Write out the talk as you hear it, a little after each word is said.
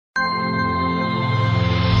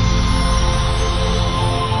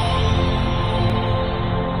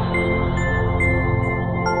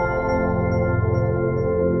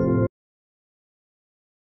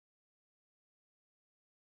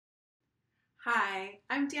Hi,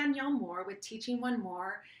 I'm Danielle Moore with Teaching One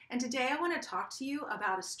More, and today I want to talk to you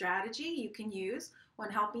about a strategy you can use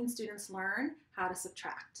when helping students learn how to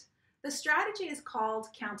subtract. The strategy is called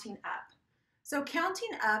counting up. So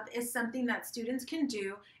counting up is something that students can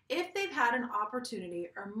do if they've had an opportunity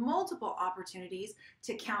or multiple opportunities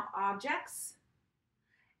to count objects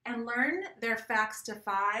and learn their facts to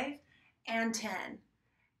 5 and 10.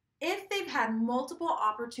 If they've had multiple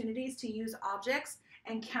opportunities to use objects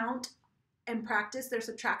and count and practice their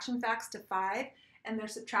subtraction facts to 5 and their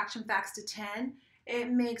subtraction facts to 10,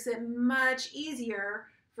 it makes it much easier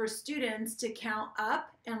for students to count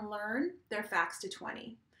up and learn their facts to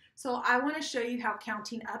 20. So I want to show you how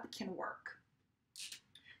counting up can work.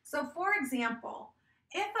 So for example,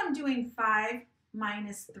 if I'm doing 5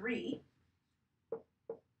 minus 3,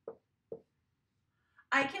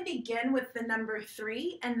 I can begin with the number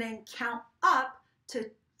 3 and then count up to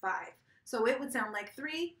 5. So it would sound like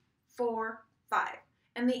 3, 4, 5.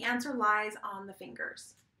 And the answer lies on the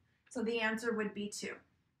fingers. So the answer would be 2.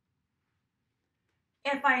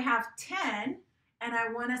 If I have 10 and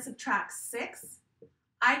I want to subtract 6,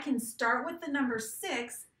 I can start with the number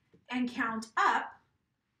 6 and count up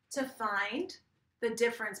to find the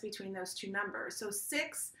difference between those two numbers. So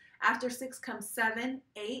 6, after 6 comes 7,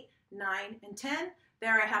 8, 9, and 10.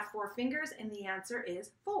 There I have 4 fingers, and the answer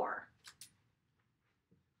is 4.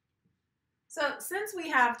 So since we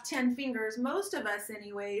have 10 fingers, most of us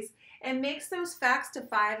anyways, it makes those facts to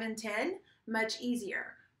 5 and 10 much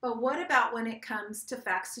easier. But what about when it comes to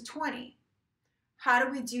facts to 20? How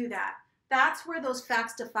do we do that? That's where those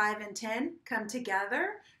facts to 5 and 10 come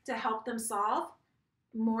together to help them solve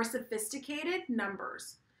more sophisticated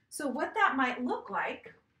numbers. So what that might look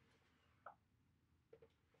like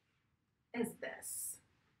is this.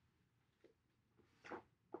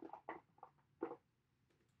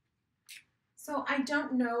 So I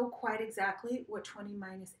don't know quite exactly what 20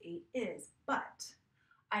 minus 8 is, but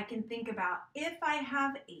I can think about if I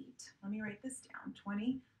have 8, let me write this down,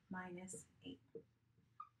 20 minus 8.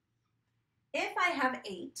 If I have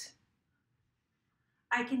 8,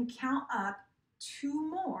 I can count up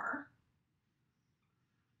 2 more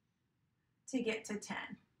to get to 10.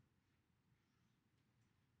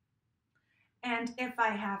 And if I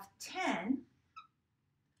have 10,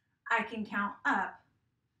 I can count up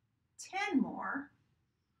 10 more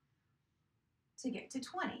to get to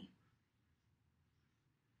 20.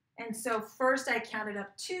 And so first I counted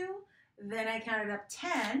up 2, then I counted up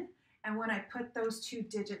 10, and when I put those two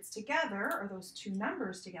digits together, or those two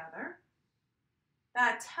numbers together,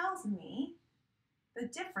 that tells me the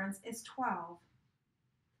difference is 12.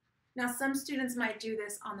 Now some students might do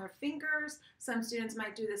this on their fingers, some students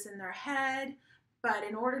might do this in their head, but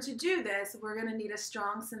in order to do this, we're going to need a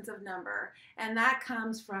strong sense of number. And that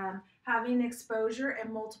comes from having exposure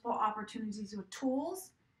and multiple opportunities with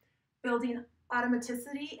tools, building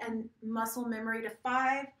automaticity and muscle memory to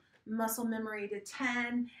 5, muscle memory to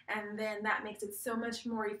 10, and then that makes it so much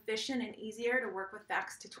more efficient and easier to work with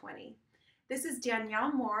facts to 20. This is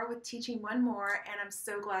Danielle Moore with Teaching One More, and I'm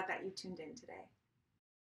so glad that you tuned in today.